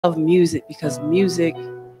love music because music,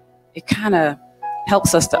 it kind of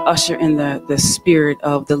helps us to usher in the spirit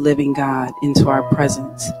of the living God into our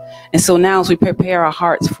presence. And so now as we prepare our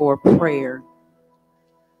hearts for prayer,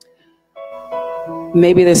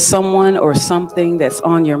 maybe there's someone or something that's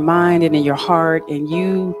on your mind and in your heart, and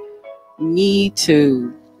you need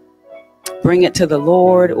to bring it to the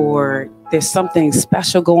Lord, or there's something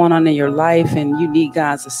special going on in your life and you need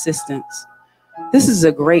God's assistance. This is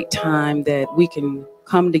a great time that we can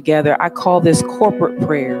come together. I call this corporate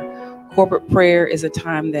prayer. Corporate prayer is a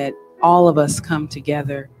time that all of us come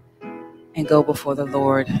together and go before the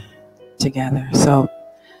Lord together. So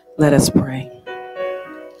let us pray.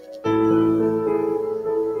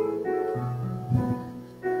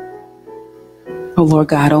 Oh Lord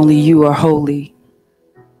God, only you are holy.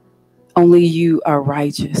 Only you are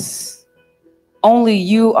righteous. Only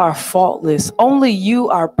you are faultless. Only you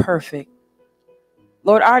are perfect.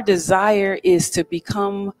 Lord, our desire is to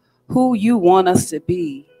become who you want us to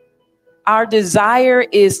be. Our desire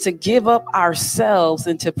is to give up ourselves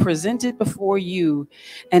and to present it before you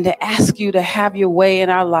and to ask you to have your way in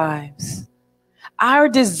our lives. Our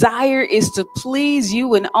desire is to please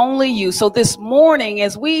you and only you. So this morning,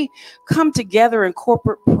 as we come together in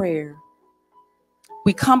corporate prayer,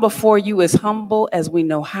 we come before you as humble as we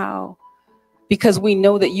know how, because we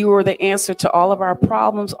know that you are the answer to all of our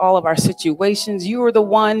problems, all of our situations. You are the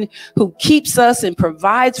one who keeps us and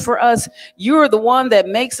provides for us. You are the one that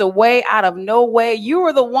makes a way out of no way. You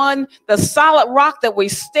are the one, the solid rock that we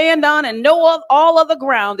stand on, and all of the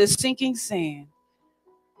ground is sinking sand.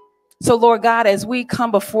 So Lord God, as we come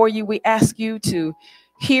before you, we ask you to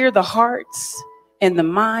hear the hearts and the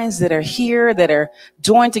minds that are here, that are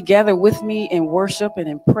joined together with me in worship and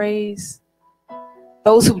in praise.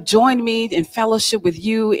 Those who joined me in fellowship with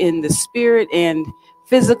you in the spirit and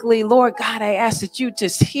physically, Lord God, I ask that you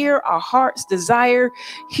just hear our heart's desire,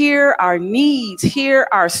 hear our needs, hear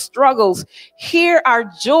our struggles, hear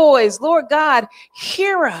our joys. Lord God,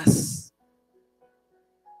 hear us.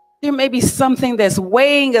 There may be something that's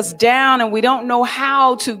weighing us down and we don't know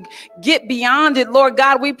how to get beyond it. Lord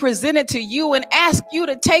God, we present it to you and ask you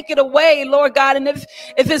to take it away, Lord God. And if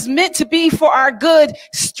it's meant to be for our good,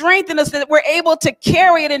 strengthen us that we're able to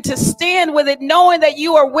carry it and to stand with it, knowing that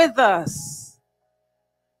you are with us.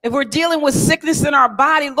 If we're dealing with sickness in our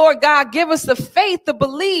body, Lord God, give us the faith to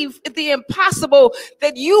believe the impossible,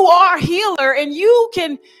 that you are healer and you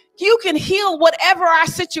can heal whatever our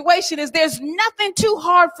situation is. There's nothing too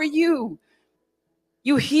hard for you.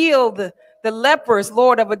 You healed the lepers,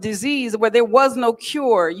 Lord, of a disease where there was no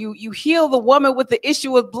cure. You healed the woman with the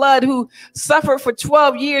issue of blood who suffered for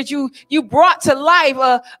 12 years. You brought to life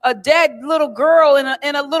a dead little girl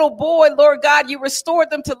and a little boy, Lord God. You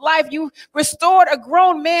restored them to life. You restored a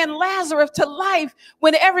grown man, Lazarus, to life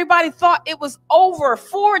when everybody thought it was over.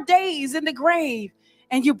 4 days in the grave,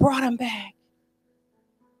 and you brought him back.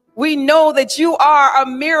 We know that you are a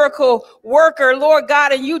miracle worker, Lord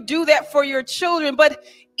God, and you do that for your children. But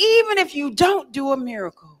even if you don't do a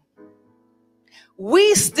miracle,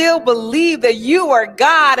 we still believe that you are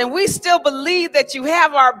God, and we still believe that you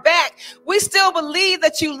have our back. We still believe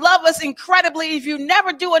that you love us incredibly. If you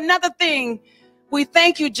never do another thing, we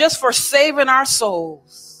thank you just for saving our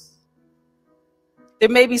souls. There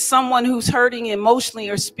may be someone who's hurting emotionally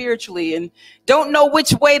or spiritually and don't know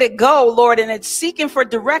which way to go, Lord, and it's seeking for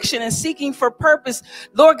direction and seeking for purpose.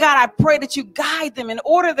 Lord God, I pray that you guide them and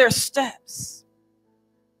order their steps.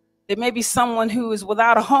 There may be someone who is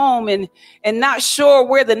without a home and not sure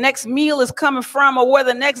where the next meal is coming from or where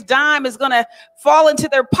the next dime is going to fall into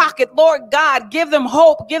their pocket. Lord God, give them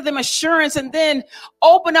hope, give them assurance, and then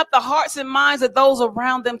open up the hearts and minds of those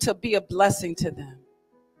around them to be a blessing to them.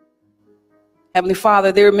 Heavenly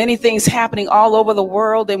Father, there are many things happening all over the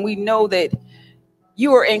world, and we know that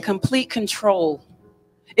you are in complete control.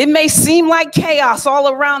 It may seem like chaos all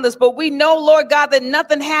around us, but we know, Lord God, that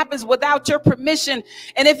nothing happens without your permission.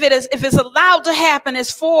 And if it's allowed to happen,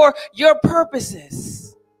 it's for your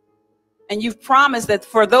purposes. And you've promised that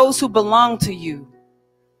for those who belong to you,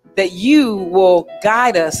 that you will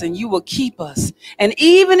guide us and you will keep us. And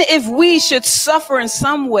even if we should suffer in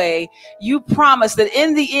some way, you promise that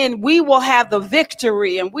in the end, we will have the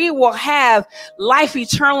victory and we will have life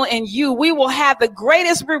eternal in you. We will have the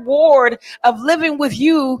greatest reward of living with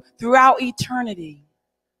you throughout eternity.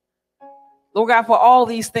 Lord God, for all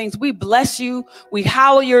these things, we bless you. We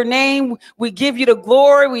hallow your name. We give you the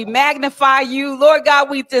glory. We magnify you. Lord God,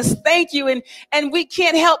 we just thank you. And we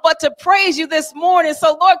can't help but to praise you this morning.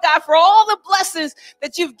 So, Lord God, for all the blessings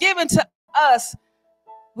that you've given to us,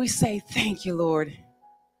 we say thank you, Lord.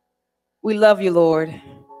 We love you, Lord.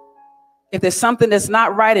 If there's something that's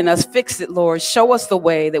not right in us, fix it, Lord. Show us the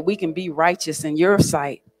way that we can be righteous in your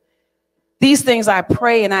sight. These things I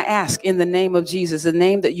pray and I ask in the name of Jesus, the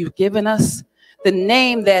name that you've given us, the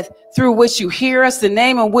name that through which you hear us, the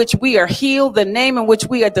name in which we are healed, the name in which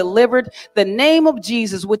we are delivered, the name of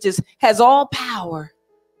Jesus, which has all power,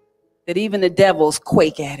 that even the devils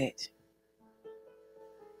quake at it.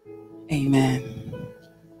 Amen.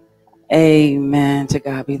 Amen. To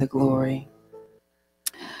God be the glory.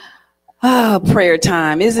 Prayer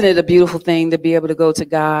time. Isn't it a beautiful thing to be able to go to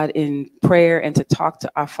God in prayer and to talk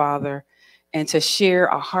to our Father and to share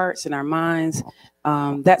our hearts and our minds?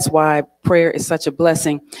 That's why prayer is such a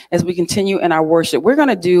blessing. As we continue in our worship, we're going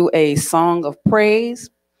to do a song of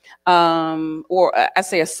praise, or I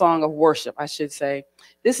say a song of worship, I should say.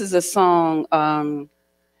 This is a song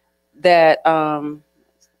that I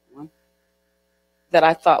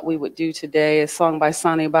thought we would do today, a song by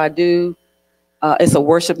Sonny Badu. It's a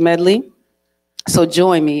worship medley. So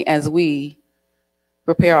join me as we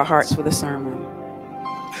prepare our hearts for the sermon.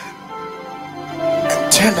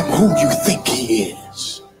 Tell him who you think he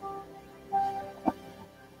is.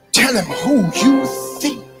 Tell him who you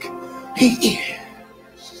think he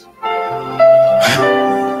is.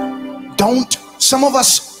 Don't some of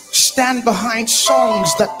us stand behind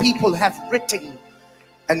songs that people have written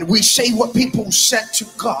and we say what people said to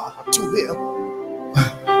God, to him.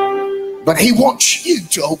 But he wants you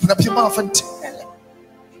to open up your mouth and tell him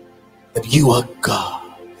that you are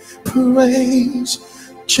God. Praise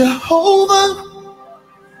Jehovah,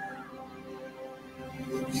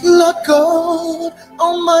 Lord God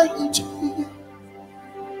Almighty.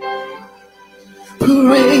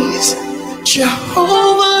 Praise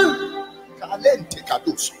Jehovah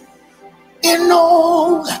in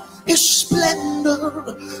all his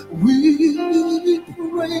splendor. We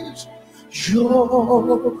praise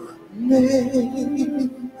your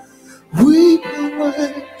name. We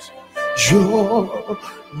praise your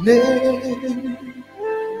name.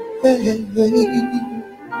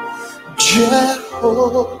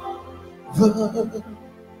 Jehovah,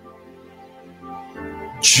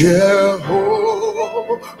 Jehovah,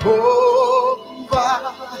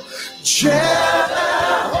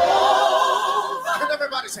 Jehovah. Can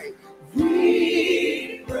everybody say,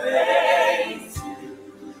 we praise you?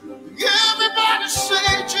 Everybody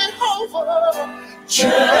say Jehovah,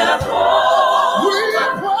 Jehovah. We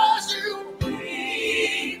praise you. We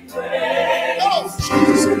praise. Oh,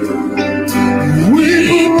 Jesus. We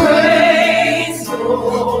praise you.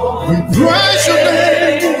 We praise your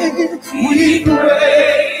name. We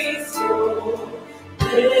praise you.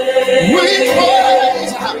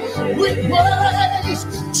 We praise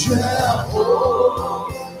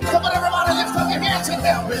Jehovah. Come on, everybody, lift up your hands and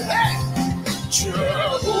help me. Hey,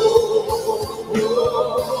 Jehovah.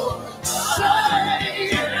 Say,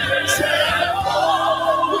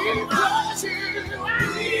 Jehovah. We praise you.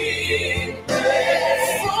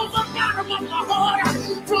 From the bottom of my heart,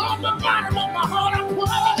 from the bottom of my heart, I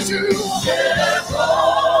praise you.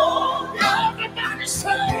 Jehovah. Everybody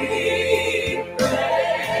say,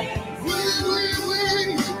 we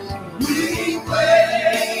praise.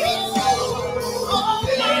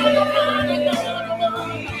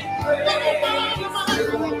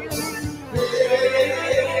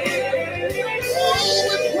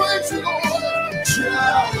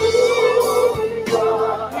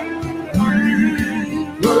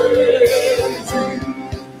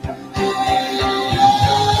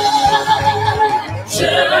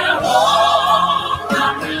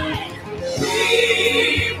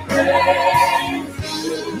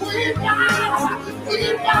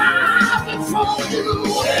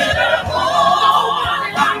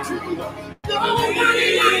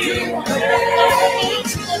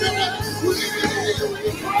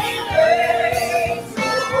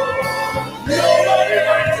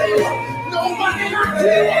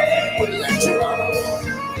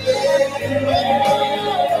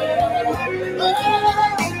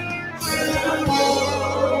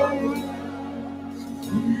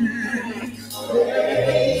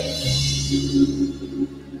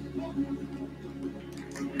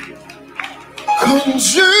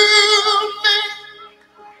 Consuming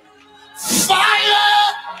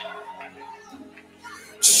fire,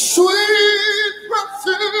 sweet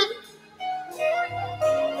perfume.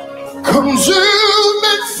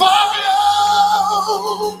 Consuming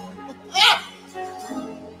fire,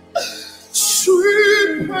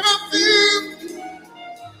 sweet perfume.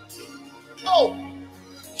 Oh,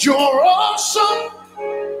 your awesome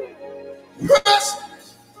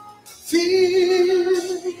presence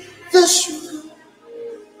fill this room.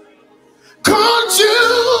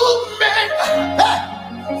 Consuming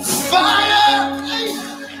fire,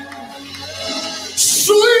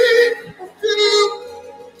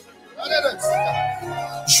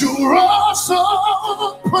 Your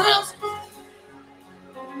awesome presence.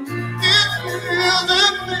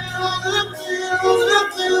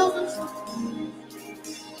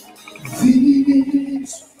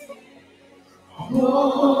 These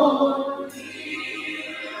holy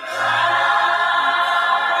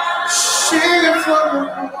sing it for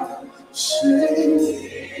the sing.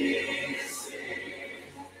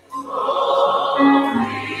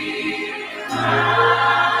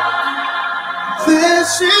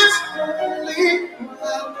 This is holy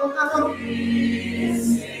ground.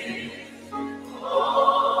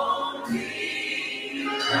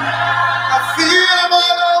 I feel my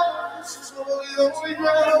love. This is holy, holy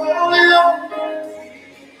ground, holy,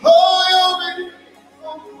 holy, holy.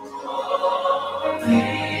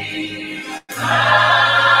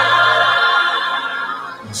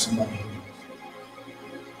 Somebody.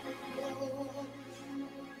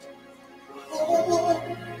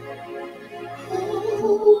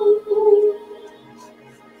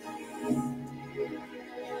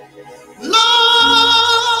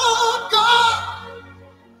 Lord God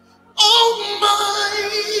Almighty,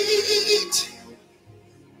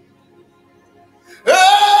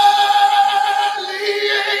 early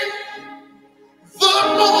in the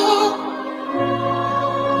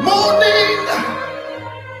morning,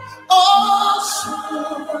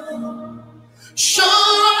 awesome, shine.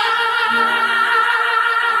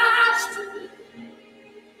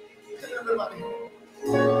 Everybody.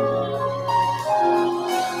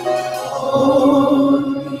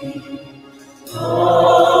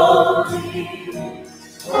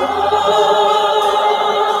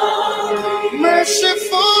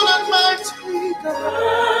 Merciful and mighty God.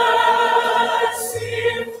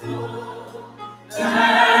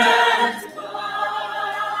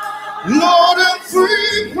 Lord, and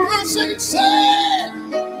three persons say,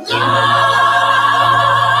 Lord,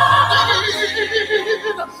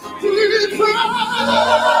 three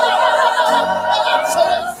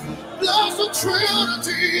persons, blessed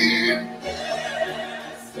Trinity.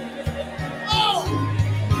 Oh,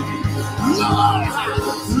 Lord,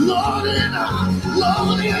 Lord,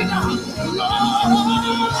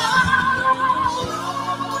 Lord,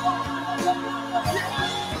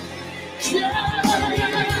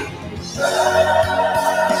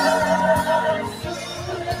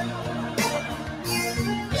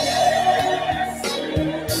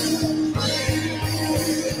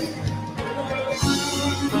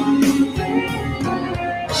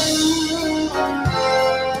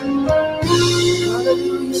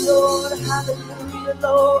 hallelujah, Lord, hallelujah,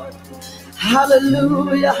 Lord.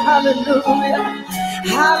 Hallelujah, hallelujah,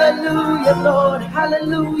 hallelujah, Lord,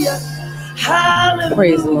 hallelujah, hallelujah.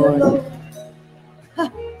 Praise the Lord.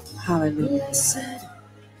 Hallelujah. Blessed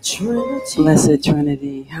Trinity. Blessed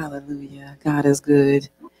Trinity. Hallelujah. God is good.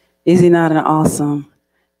 Is he not an awesome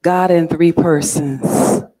God in three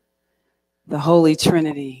persons? The Holy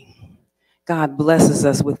Trinity. God blesses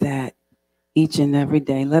us with that each and every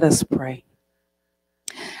day. Let us pray.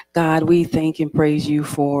 God, we thank and praise you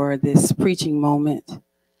for this preaching moment.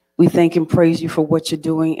 We thank and praise you for what you're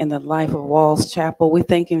doing in the life of Walls Chapel. We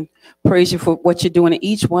thank and praise you for what you're doing in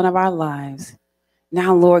each one of our lives.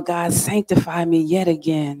 Now, Lord God, sanctify me yet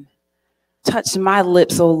again. Touch my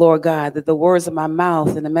lips, O Lord God, that the words of my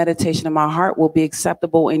mouth and the meditation of my heart will be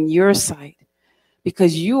acceptable in your sight,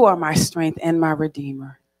 because you are my strength and my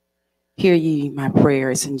Redeemer. Hear ye my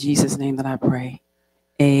prayers. In Jesus' name that I pray.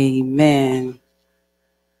 Amen.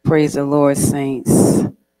 Praise the Lord, saints.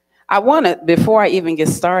 I want to, before I even get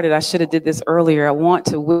started, I should have did this earlier. I want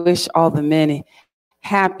to wish all the men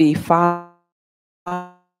happy Father's Day.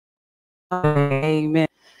 Amen.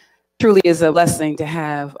 Truly is a blessing to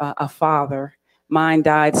have a father. Mine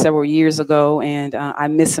died several years ago, and I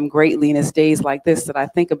miss him greatly. And it's days like this that I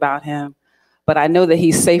think about him. But I know that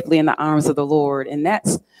he's safely in the arms of the Lord, and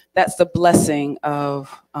that's the blessing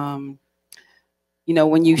of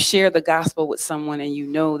when you share the gospel with someone and you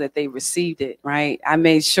know that they received it, right? I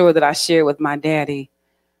made sure that I shared with my daddy,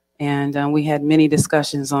 and we had many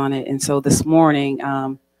discussions on it. And so this morning,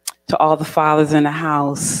 to all the fathers in the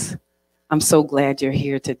house, I'm so glad you're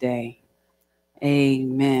here today.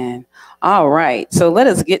 Amen. All right. So let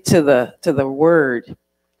us get to the word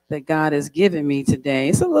that God has given me today.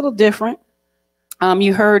 It's a little different.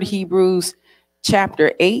 You heard Hebrews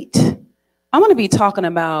chapter 8. I'm going to be talking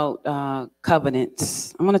about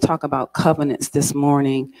covenants. I'm going to talk about covenants this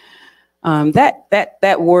morning.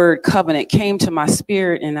 That word covenant came to my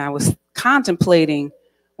spirit, and I was contemplating,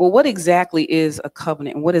 well, what exactly is a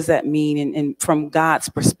covenant, and what does that mean, and from God's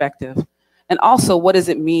perspective, and also what does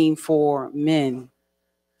it mean for men?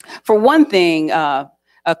 For one thing,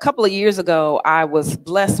 A couple of years ago, I was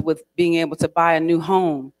blessed with being able to buy a new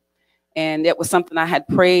home. And it was something I had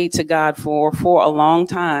prayed to God for a long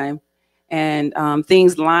time. And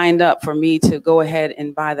things lined up for me to go ahead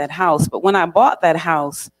and buy that house. But when I bought that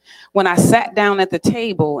house, when I sat down at the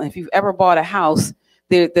table, and if you've ever bought a house,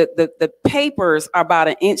 the papers are about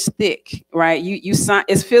an inch thick, right? You sign,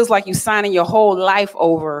 it feels like you're signing your whole life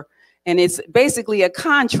over. And it's basically a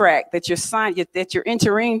contract that you're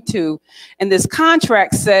entering into. And this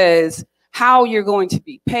contract says how you're going to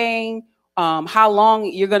be paying, how long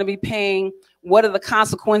you're going to be paying, what are the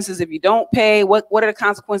consequences if you don't pay, what are the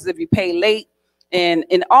consequences if you pay late,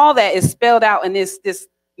 and all that is spelled out in this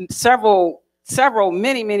several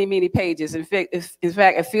many pages. In fact,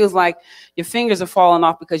 it feels like your fingers are falling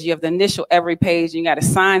off because you have the initial every page, and you got to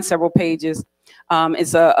sign several pages.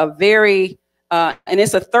 It's a very and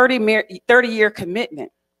it's a 30-year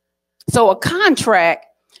commitment. So a contract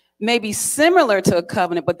may be similar to a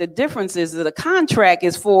covenant, but the difference is that a contract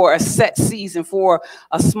is for a set season, for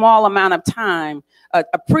a small amount of time, a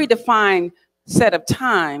predefined set of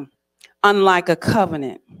time, unlike a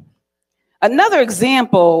covenant. Another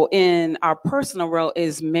example in our personal world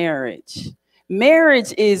is marriage.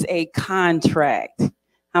 Marriage is a contract.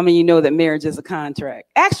 How many of you know that marriage is a contract?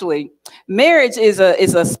 Actually, marriage is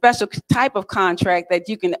a special type of contract that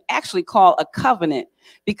you can actually call a covenant,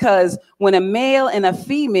 because when a male and a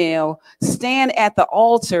female stand at the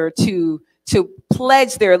altar to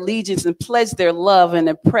pledge their allegiance and pledge their love and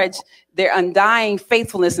to pledge their undying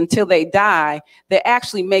faithfulness until they die, they're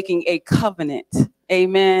actually making a covenant.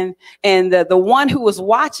 Amen. And the one who is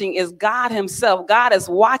watching is God himself. God is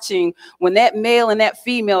watching when that male and that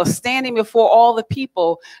female is standing before all the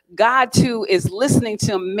people. God too is listening to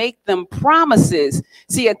them make them promises.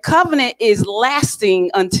 See, a covenant is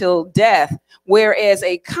lasting until death, whereas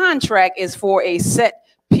a contract is for a set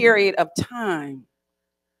period of time.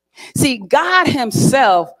 See, God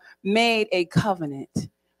himself made a covenant.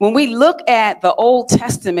 When we look at the Old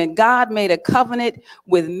Testament, God made a covenant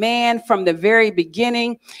with man from the very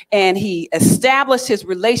beginning, and he established his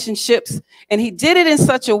relationships, and he did it in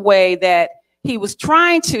such a way that he was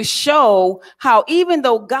trying to show how even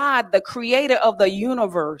though God, the creator of the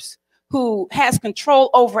universe, who has control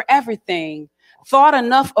over everything, thought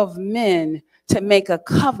enough of men to make a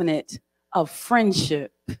covenant of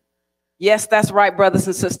friendship. Yes, that's right, brothers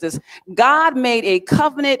and sisters. God made a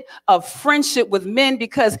covenant of friendship with men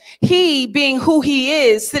because he, being who he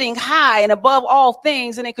is, sitting high and above all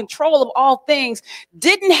things and in control of all things,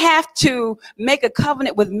 didn't have to make a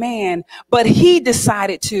covenant with man, but he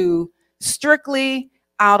decided to strictly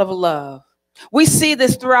out of love. We see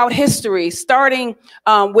this throughout history, starting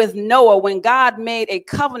with Noah, when God made a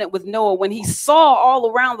covenant with Noah, when he saw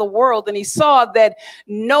all around the world and he saw that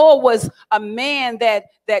Noah was a man that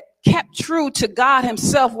kept true to God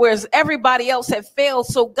himself, whereas everybody else had failed.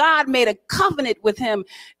 So God made a covenant with him.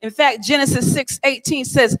 In fact, Genesis 6:18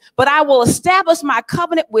 says, "But I will establish my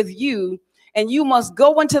covenant with you, and you must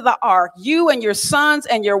go into the ark, you and your sons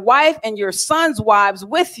and your wife and your sons' wives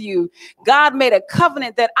with you." God made a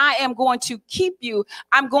covenant that I am going to keep you.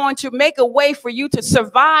 I'm going to make a way for you to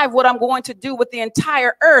survive what I'm going to do with the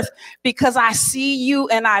entire earth, because I see you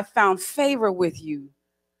and I found favor with you.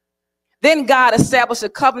 Then God established a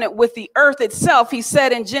covenant with the earth itself. He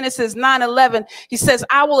said in Genesis 9:11, he says,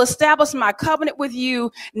 "I will establish my covenant with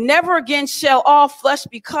you. Never again shall all flesh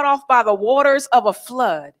be cut off by the waters of a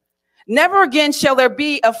flood. Never again shall there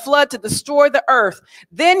be a flood to destroy the earth."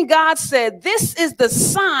 Then God said, "This is the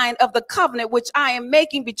sign of the covenant which I am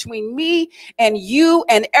making between me and you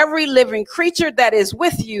and every living creature that is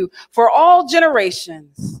with you for all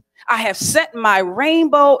generations. I have set my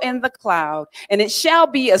rainbow in the cloud, and it shall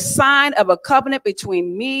be a sign of a covenant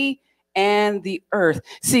between me and the earth."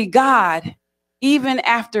 See, God, even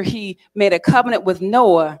after he made a covenant with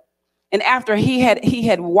Noah, and after he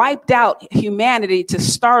had wiped out humanity to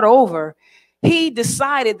start over, he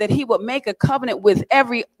decided that he would make a covenant with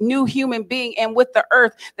every new human being and with the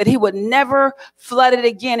earth, that he would never flood it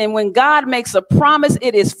again. And when God makes a promise,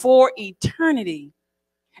 it is for eternity.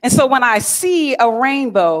 And so when I see a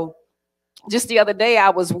rainbow, just the other day, I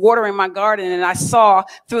was watering my garden and I saw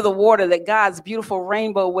through the water that God's beautiful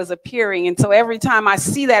rainbow was appearing. And so every time I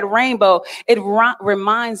see that rainbow, it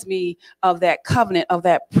reminds me of that covenant, of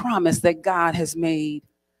that promise that God has made.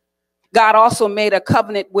 God also made a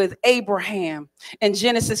covenant with Abraham. In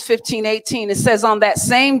Genesis 15:18, it says, "On that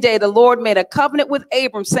same day, the Lord made a covenant with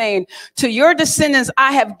Abram, saying, 'To your descendants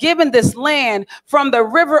I have given this land, from the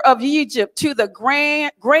river of Egypt to the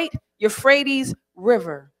great Euphrates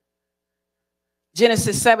River.'"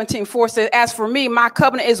 Genesis 17:4 says, as for me, my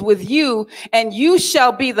covenant is with you, and you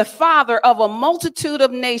shall be the father of a multitude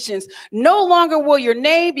of nations. No longer will your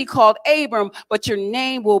name be called Abram, but your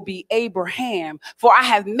name will be Abraham. For I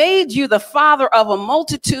have made you the father of a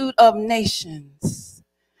multitude of nations.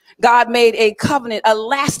 God made a covenant, a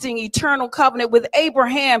lasting, eternal covenant with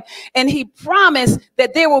Abraham, and he promised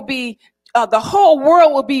that there will be the whole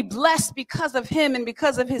world will be blessed because of him and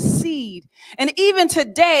because of his seed. And even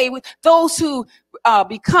today, those who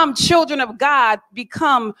become children of God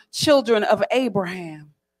become children of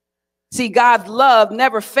Abraham. See, God's love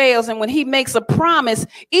never fails. And when he makes a promise,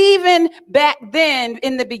 even back then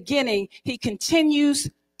in the beginning, he continues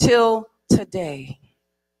till today.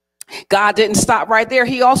 God didn't stop right there.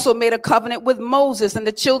 He also made a covenant with Moses and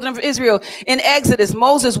the children of Israel. In Exodus,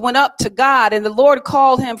 Moses went up to God, and the Lord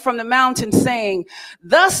called him from the mountain, saying,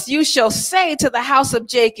 thus you shall say to the house of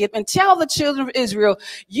Jacob and tell the children of Israel,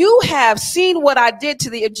 you have seen what I did to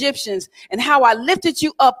the Egyptians and how I lifted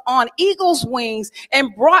you up on eagle's wings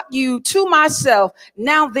and brought you to myself.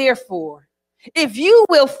 Now, therefore, if you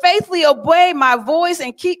will faithfully obey my voice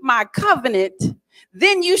and keep my covenant,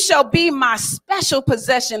 then you shall be my special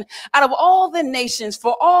possession out of all the nations,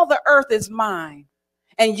 for all the earth is mine.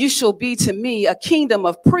 And you shall be to me a kingdom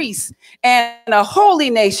of priests and a holy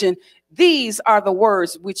nation. These are the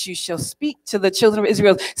words which you shall speak to the children of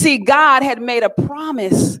Israel. See, God had made a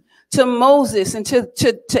promise to Moses and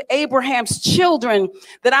to Abraham's children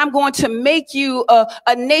that I'm going to make you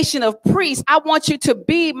a nation of priests. I want you to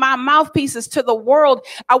be my mouthpieces to the world.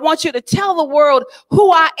 I want you to tell the world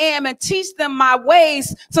who I am and teach them my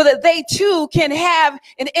ways so that they too can have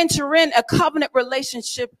and enter in a covenant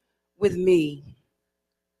relationship with me.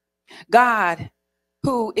 God,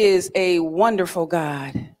 who is a wonderful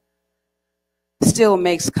God, still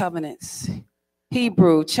makes covenants.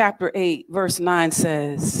 Hebrew chapter 8, verse 9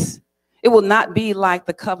 says, it will not be like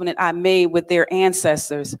the covenant I made with their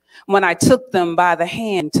ancestors when I took them by the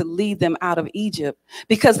hand to lead them out of Egypt,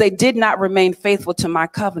 because they did not remain faithful to my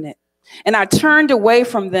covenant. And I turned away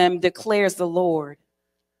from them, declares the Lord.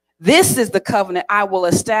 This is the covenant I will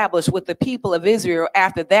establish with the people of Israel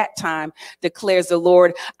after that time, declares the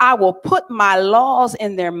Lord. I will put my laws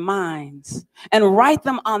in their minds and write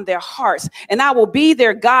them on their hearts, and I will be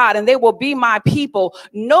their God, and they will be my people.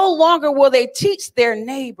 No longer will they teach their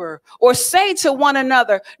neighbor or say to one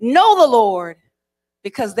another, know the Lord,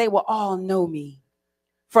 because they will all know me,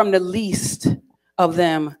 from the least of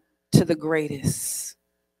them to the greatest.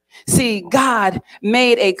 See, God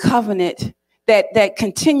made a covenant that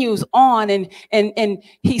continues on, and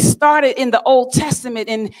he started in the Old Testament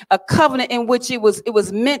in a covenant in which it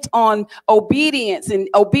was meant on obedience and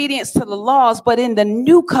obedience to the laws. But in the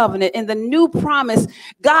new covenant, in the new promise,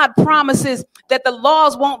 God promises that the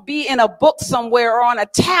laws won't be in a book somewhere or on a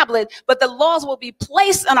tablet, but the laws will be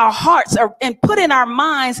placed in our hearts and put in our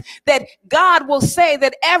minds, that God will say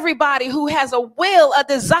that everybody who has a will, a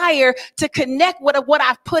desire to connect with what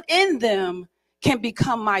I've put in them can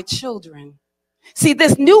become my children. See,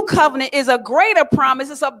 this new covenant is a greater promise.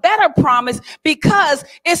 It's a better promise, because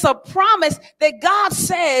it's a promise that God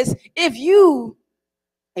says, if you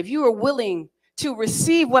are willing to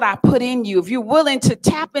receive what I put in you, if you're willing to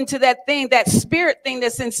tap into that thing, that spirit thing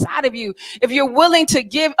that's inside of you, if you're willing to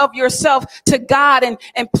give of yourself to God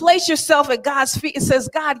and place yourself at God's feet and says,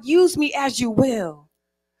 God, use me as you will.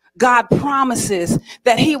 God promises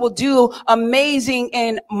that he will do amazing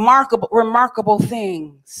and remarkable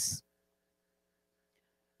things.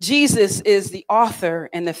 Jesus is the author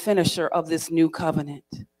and the finisher of this new covenant.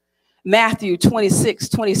 Matthew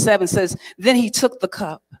 26:27 says, then he took the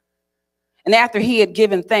cup, and after he had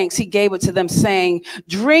given thanks, he gave it to them, saying,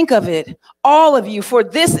 drink of it, all of you, for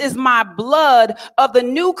this is my blood of the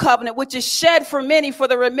new covenant, which is shed for many for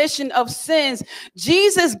the remission of sins.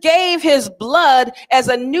 Jesus gave his blood as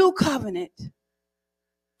a new covenant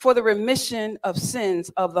for the remission of sins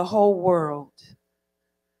of the whole world.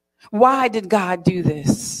 Why did God do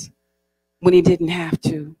this when he didn't have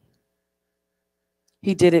to?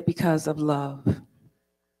 He did it because of love.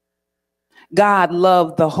 God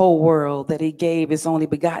loved the whole world, that he gave his only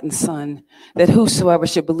begotten son, that whosoever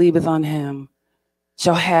should believeth on him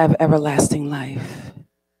shall have everlasting life.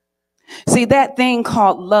 See, that thing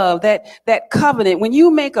called love, that covenant, when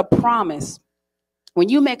you make a promise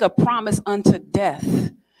unto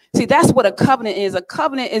death. See, that's what a covenant is. A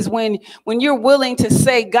covenant is when you're willing to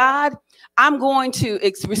say, God, I'm going to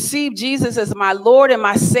receive Jesus as my Lord and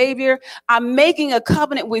my Savior. I'm making a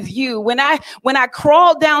covenant with you. When I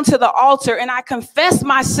crawled down to the altar and I confessed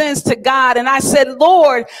my sins to God and I said,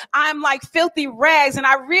 Lord, I'm like filthy rags. And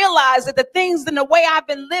I realized that the things and the way I've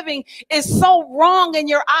been living is so wrong in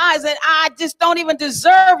your eyes. And I just don't even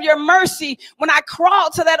deserve your mercy. When I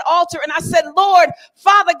crawled to that altar and I said, Lord,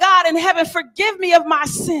 Father God in heaven, forgive me of my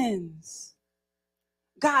sins.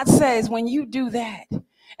 God says, when you do that,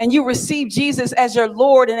 and you receive Jesus as your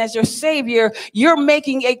Lord and as your Savior, you're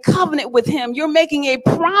making a covenant with him. You're making a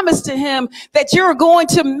promise to him that you're going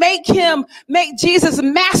to make Jesus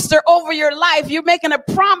master over your life. You're making a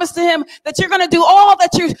promise to him that you're going to do all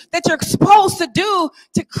that you're supposed to do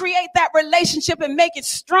to create that relationship and make it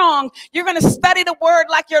strong. You're going to study the word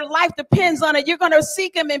like your life depends on it. You're going to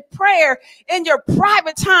seek him in prayer in your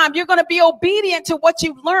private time. You're going to be obedient to what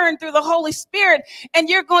you've learned through the Holy Spirit, and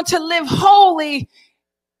you're going to live holy,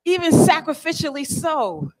 even sacrificially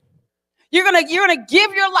so. You're gonna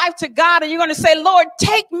give your life to God, and you're gonna say, Lord,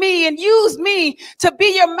 take me and use me to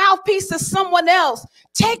be your mouthpiece to someone else.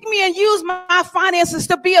 Take me and use my finances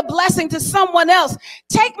to be a blessing to someone else.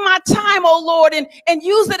 Take my time, oh Lord, and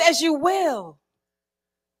use it as you will.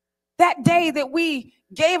 That day that we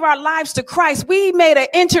gave our lives to Christ, we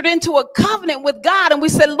entered into a covenant with God, and we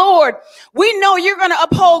said, Lord, we know you're going to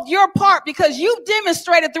uphold your part because you've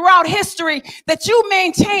demonstrated throughout history that you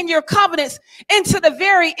maintain your covenants into the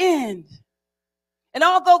very end. And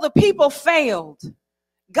although the people failed,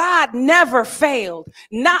 God never failed.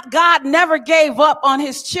 God never gave up on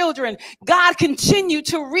his children. God continued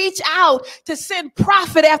to reach out to send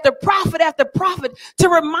prophet after prophet after prophet to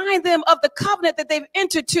remind them of the covenant that they've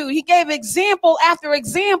entered to. He gave example after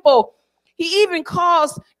example. He even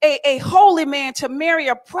caused a holy man to marry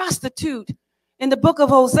a prostitute in the book of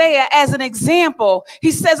Hosea as an example. He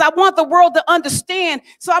says, I want the world to understand,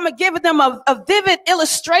 so I'm going to give them a vivid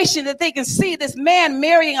illustration that they can see this man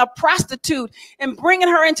marrying a prostitute and bringing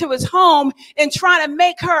her into his home and trying to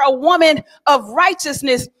make her a woman of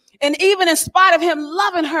righteousness. And even in spite of him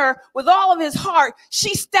loving her with all of his heart,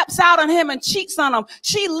 she steps out on him and cheats on him.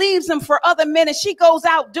 She leaves him for other men, and she goes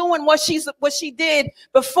out doing what she did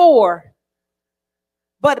before.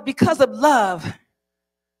 But because of love,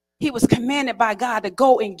 he was commanded by God to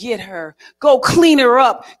go and get her, go clean her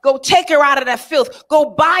up, go take her out of that filth,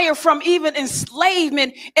 go buy her from even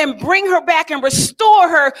enslavement and bring her back and restore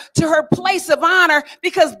her to her place of honor,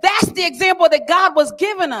 because that's the example that God was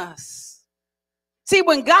giving us. See,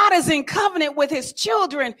 when God is in covenant with his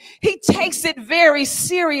children, he takes it very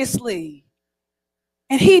seriously.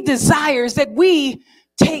 And he desires that we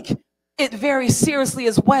take it very seriously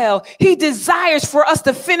as well. He desires for us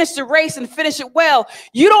to finish the race and finish it well.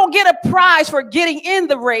 You don't get a prize for getting in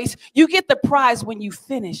the race. You get the prize when you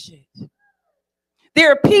finish it. There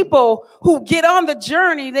are people who get on the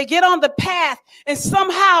journey, they get on the path, and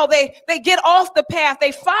somehow they get off the path.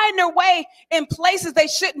 They find their way in places they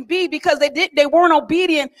shouldn't be because they weren't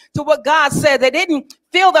obedient to what God said. They didn't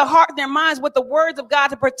fill their heart and their minds with the words of God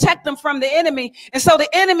to protect them from the enemy. And so the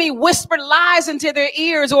enemy whispered lies into their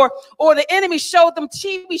ears, or the enemy showed them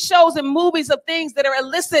TV shows and movies of things that are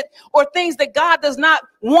illicit or things that God does not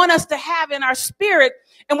want us to have in our spirit.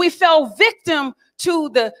 And we fell victim to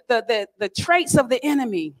the traits of the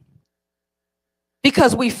enemy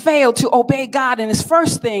because we failed to obey God in his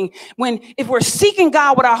first thing. If we're seeking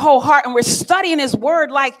God with our whole heart and we're studying his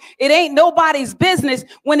word like it ain't nobody's business,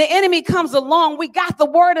 when the enemy comes along, we got the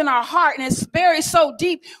word in our heart and it's buried so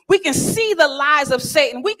deep, we can see the lies of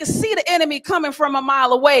Satan. We can see the enemy coming from a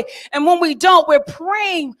mile away. And when we don't, we're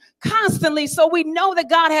praying constantly, so we know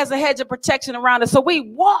that God has a hedge of protection around us. So we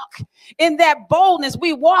walk in that boldness.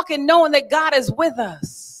 We walk in knowing that God is with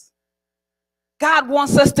us. God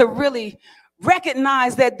wants us to really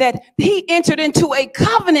recognize that he entered into a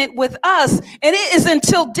covenant with us, and it is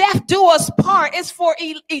until death do us part. It's for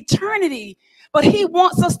eternity. But he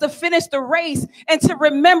wants us to finish the race and to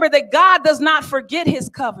remember that God does not forget his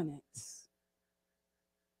covenants.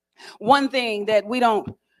 One thing that we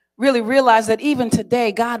don't really realize, that even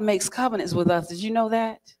today God makes covenants with us. Did you know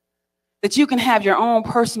that? That you can have your own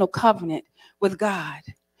personal covenant with God.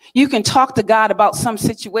 You can talk to God about some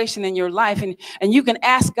situation in your life, and you can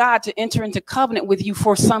ask God to enter into covenant with you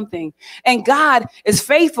for something. And God is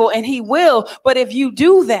faithful and he will. But if you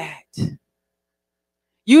do that,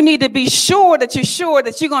 you need to be sure that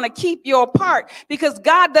you're going to keep your part, because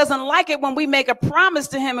God doesn't like it when we make a promise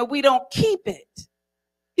to him and we don't keep it.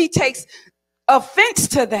 He takes offense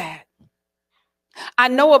to that. I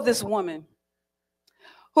know of this woman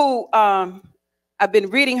who I've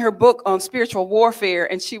been reading her book on spiritual warfare,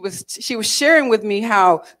 and she was sharing with me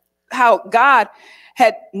how God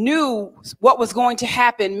knew what was going to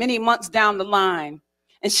happen many months down the line.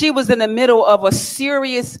 And she was in the middle of a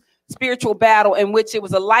serious spiritual battle in which it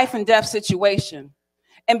was a life and death situation.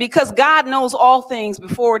 And because God knows all things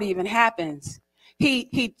before it even happens,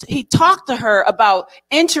 he talked to her about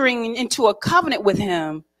entering into a covenant with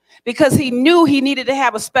him, because he knew he needed to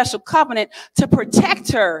have a special covenant to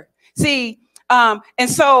protect her. See, and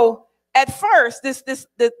so at first,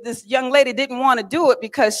 this young lady didn't want to do it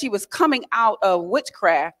because she was coming out of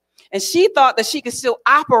witchcraft, and she thought that she could still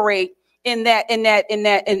operate in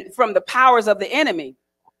from the powers of the enemy.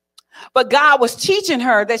 But God was teaching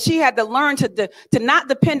her that she had to learn to not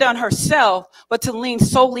depend on herself, but to lean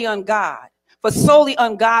solely on God, but solely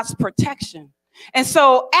on God's protection. And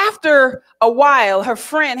so after a while, her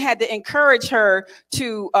friend had to encourage her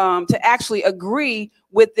to actually agree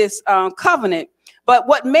with this covenant. But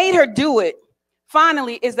what made her do it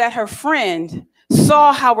finally is that her friend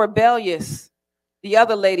saw how rebellious the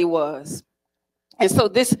other lady was. And so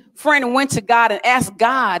this friend went to God and asked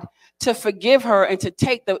God to forgive her and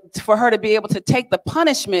for her to be able to take the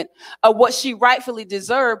punishment of what she rightfully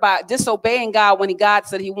deserved by disobeying God when God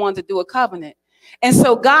said he wanted to do a covenant. And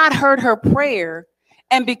so God heard her prayer.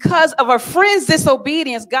 And because of her friend's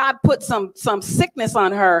disobedience, God put some sickness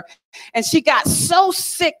on her. And she got so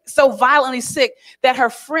sick, so violently sick, that her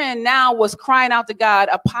friend now was crying out to God,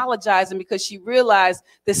 apologizing, because she realized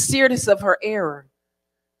the seriousness of her error.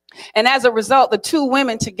 And as a result, the two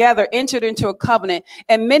women together entered into a covenant.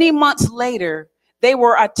 And many months later, they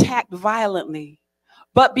were attacked violently.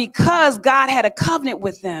 But because God had a covenant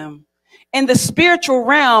with them, in the spiritual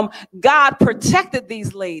realm, God protected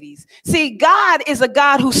these ladies. See, God is a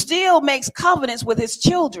God who still makes covenants with his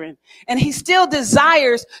children, and he still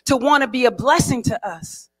desires to want to be a blessing to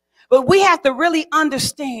us. But we have to really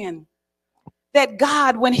understand that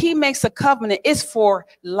God, when he makes a covenant, is for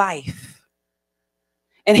life.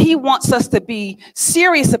 And he wants us to be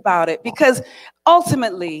serious about it, because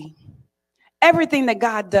ultimately, everything that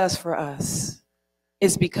God does for us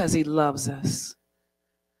is because he loves us.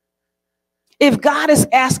 If God is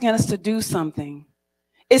asking us to do something,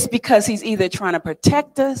 it's because he's either trying to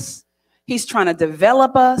protect us, he's trying to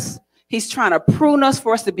develop us, he's trying to prune us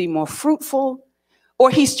for us to be more fruitful,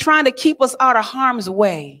 or he's trying to keep us out of harm's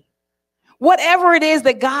way. Whatever it is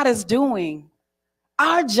that God is doing,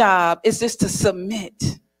 our job is just to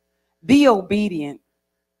submit, be obedient.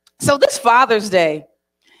 So this Father's Day,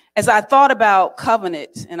 as I thought about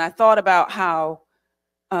covenant, and I thought about how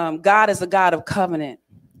God is a God of covenant,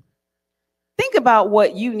 think about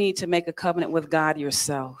what you need to make a covenant with God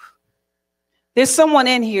yourself. There's someone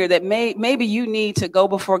in here that maybe you need to go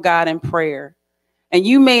before God in prayer, and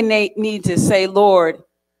you may need to say, Lord,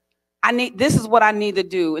 this is what I need to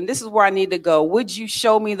do, and this is where I need to go. Would you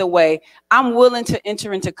show me the way? I'm willing to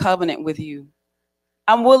enter into covenant with you.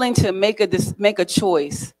 I'm willing to make a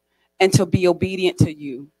choice and to be obedient to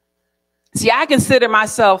you. See, I consider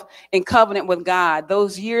myself in covenant with God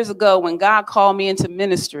those years ago when God called me into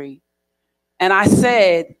ministry. And I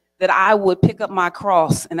said that I would pick up my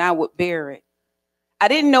cross and I would bear it. I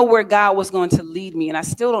didn't know where God was going to lead me, and I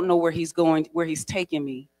still don't know where he's taking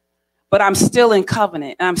me. But I'm still in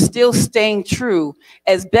covenant, and I'm still staying true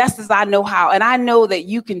as best as I know how. And I know that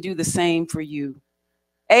you can do the same for you.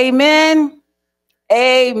 Amen.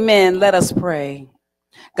 Amen. Let us pray.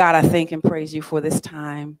 God, I thank and praise you for this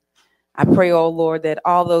time. I pray, oh Lord, that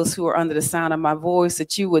all those who are under the sound of my voice,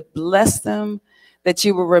 that you would bless them, that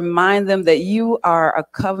you will remind them that you are a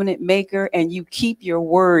covenant maker and you keep your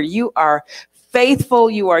word. You are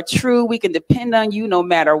faithful. You are true. We can depend on you no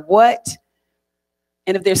matter what.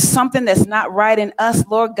 And if there's something that's not right in us,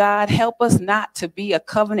 Lord God, help us not to be a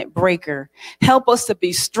covenant breaker. Help us to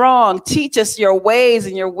be strong. Teach us your ways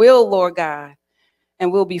and your will, Lord God,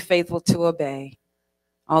 and we'll be faithful to obey.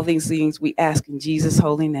 All these things we ask in Jesus'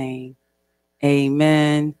 holy name.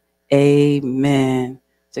 Amen. Amen.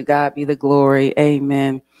 To God be the glory.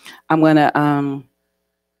 Amen. I'm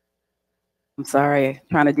sorry,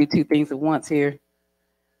 trying to do two things at once here.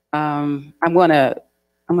 I'm gonna